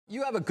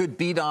You have a good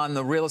beat on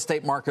the real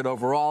estate market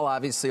overall,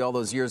 obviously all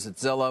those years at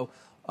Zillow,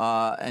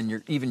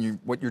 and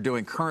what you're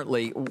doing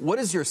currently. What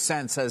is your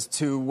sense as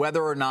to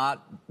whether or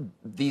not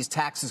these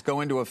taxes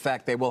go into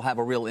effect, they will have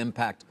a real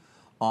impact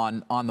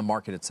on the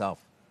market itself?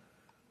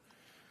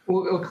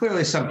 Well,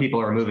 clearly some people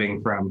are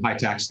moving from high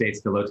tax states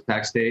to low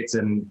tax states,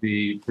 and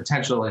the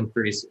potential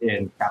increase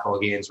in capital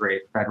gains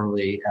rate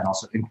federally and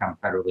also income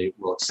federally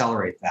will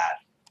accelerate that.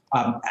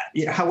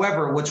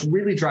 However, what's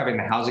really driving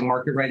the housing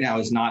market right now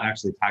is not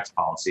actually tax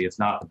policy. It's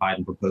not the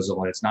Biden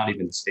proposal, and it's not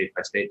even the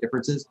state-by-state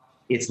differences.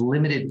 It's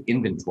limited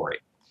inventory.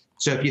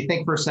 So if you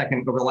think for a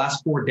second, over the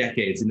last 4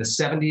 decades, in the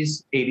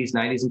 70s, 80s,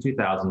 90s, and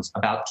 2000s,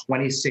 about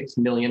 26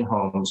 million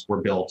homes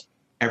were built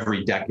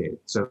every decade.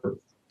 So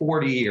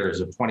 40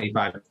 years of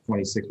 25 to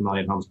 26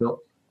 million homes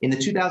built. In the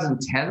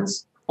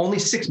 2010s, only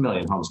 6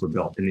 million homes were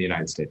built in the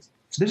United States.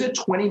 So there's a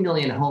 20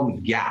 million home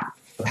gap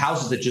of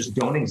houses that just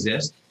don't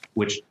exist,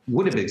 which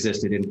would have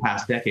existed in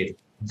past decades.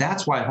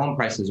 That's why home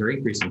prices are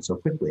increasing so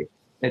quickly.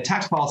 And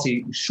tax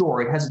policy,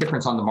 sure, it has a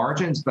difference on the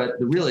margins, but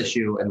the real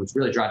issue and what's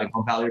really driving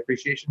home value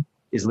appreciation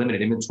is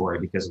limited inventory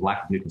because of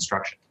lack of new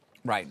construction.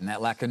 Right, and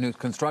that lack of new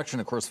construction,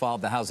 of course,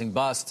 followed the housing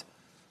bust,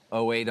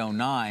 08,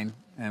 09,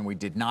 and we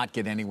did not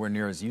get anywhere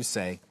near, as you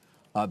say,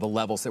 the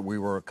levels that we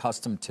were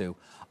accustomed to.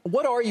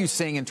 What are you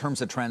seeing in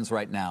terms of trends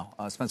right now?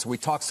 Spencer, we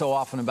talk so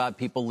often about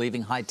people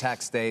leaving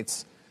high-tax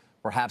states.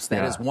 Perhaps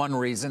that is one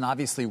reason.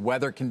 Obviously,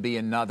 weather can be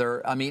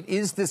another. I mean,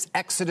 is this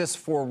exodus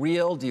for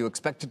real? Do you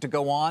expect it to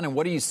go on? And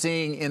what are you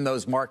seeing in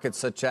those markets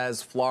such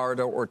as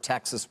Florida or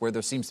Texas, where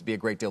there seems to be a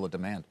great deal of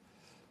demand?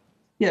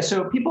 Yeah,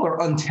 so people are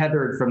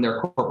untethered from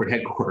their corporate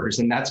headquarters,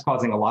 and that's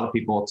causing a lot of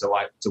people to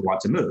want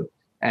to move.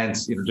 And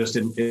just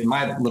in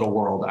my little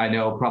world, I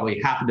know probably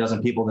half a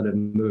dozen people that have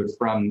moved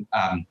from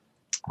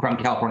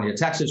California to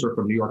Texas or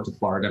from New York to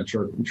Florida. I'm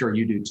sure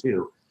you do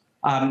too.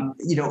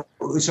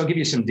 So I'll give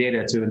you some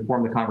data to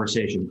inform the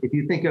conversation. If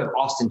you think of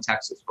Austin,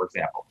 Texas, for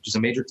example, which is a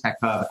major tech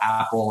hub,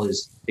 Apple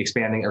is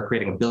expanding or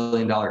creating $1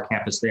 billion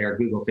campus there.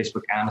 Google,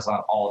 Facebook,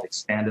 Amazon all have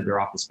expanded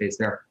their office space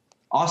there.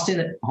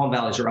 Austin home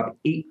values are up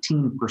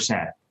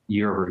 18%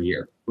 year over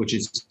year, which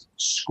is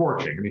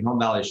scorching. I mean, home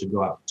values should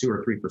go up 2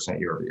 or 3%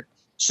 year over year.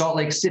 Salt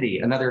Lake City,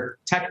 another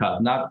tech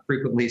hub, not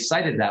frequently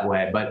cited that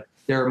way, but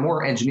there are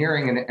more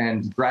engineering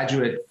and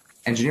graduate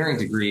engineering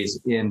degrees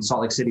in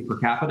Salt Lake City per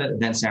capita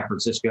than San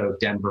Francisco,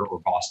 Denver,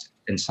 or Boston.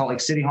 And Salt Lake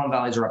City home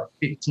values are up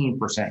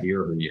 15%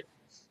 year over year.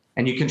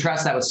 And you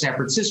contrast that with San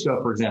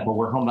Francisco, for example,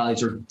 where home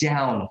values are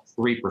down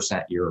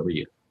 3% year over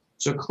year.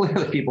 So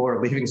clearly people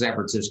are leaving San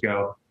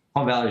Francisco.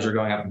 Home values are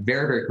going up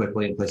very, very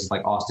quickly in places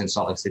like Austin,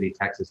 Salt Lake City,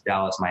 Texas,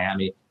 Dallas,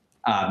 Miami.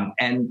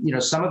 And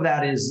some of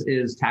that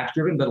is tax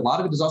driven, but a lot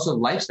of it is also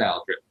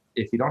lifestyle driven.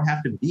 If you don't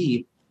have to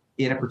be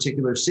in a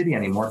particular city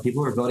anymore,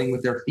 people are voting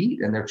with their feet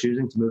and they're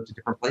choosing to move to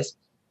different places.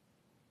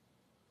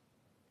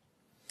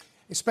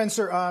 Hey,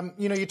 Spencer,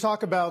 you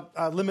talk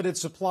about limited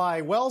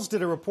supply. Wells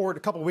did a report a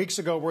couple of weeks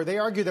ago where they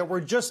argue that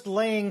we're just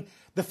laying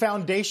the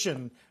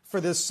foundation for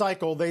this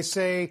cycle. They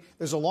say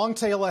there's a long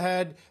tail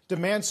ahead,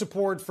 demand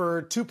support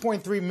for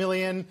 2.3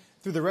 million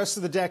through the rest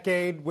of the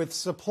decade with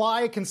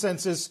supply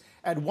consensus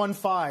at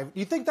 1.5. Do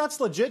you think that's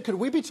legit? Could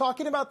we be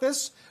talking about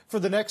this for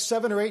the next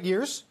 7 or 8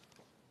 years?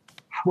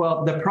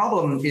 Well, the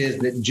problem is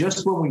that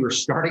just when we were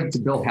starting to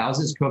build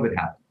houses, COVID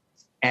happened.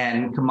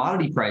 And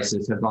commodity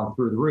prices have gone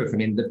through the roof. I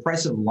mean, the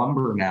price of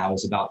lumber now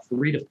is about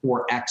 3 to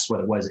 4x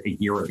what it was a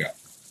year ago.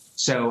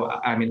 So,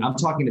 I mean, I'm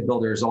talking to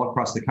builders all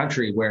across the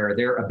country where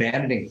they're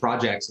abandoning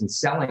projects and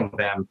selling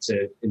them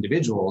to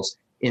individuals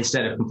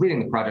instead of completing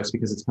the projects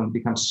because it's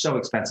become so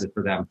expensive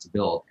for them to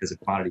build because of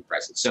commodity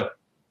prices. So,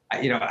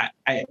 I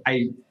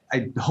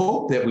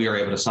hope that we are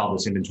able to solve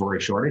this inventory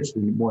shortage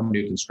through more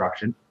new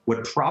construction.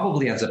 What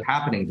probably ends up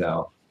happening,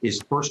 though,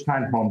 is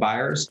first-time home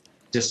buyers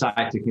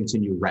decide to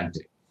continue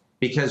renting.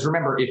 Because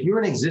remember, if you're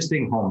an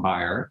existing home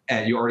buyer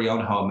and you already own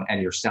a home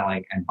and you're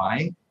selling and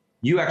buying,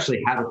 you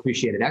actually have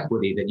appreciated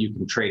equity that you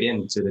can trade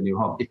into the new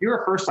home. If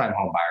you're a first-time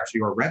home buyer, so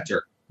you're a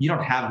renter, you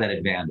don't have that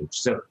advantage.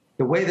 So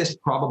the way this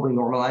probably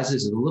normalizes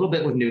is a little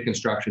bit with new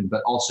construction,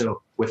 but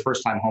also with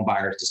first-time home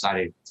buyers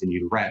deciding to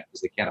continue to rent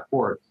because they can't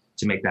afford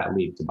to make that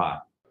leap to buy.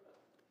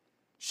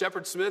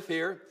 Shepard Smith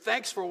here.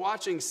 Thanks for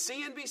watching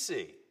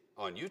CNBC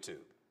on YouTube.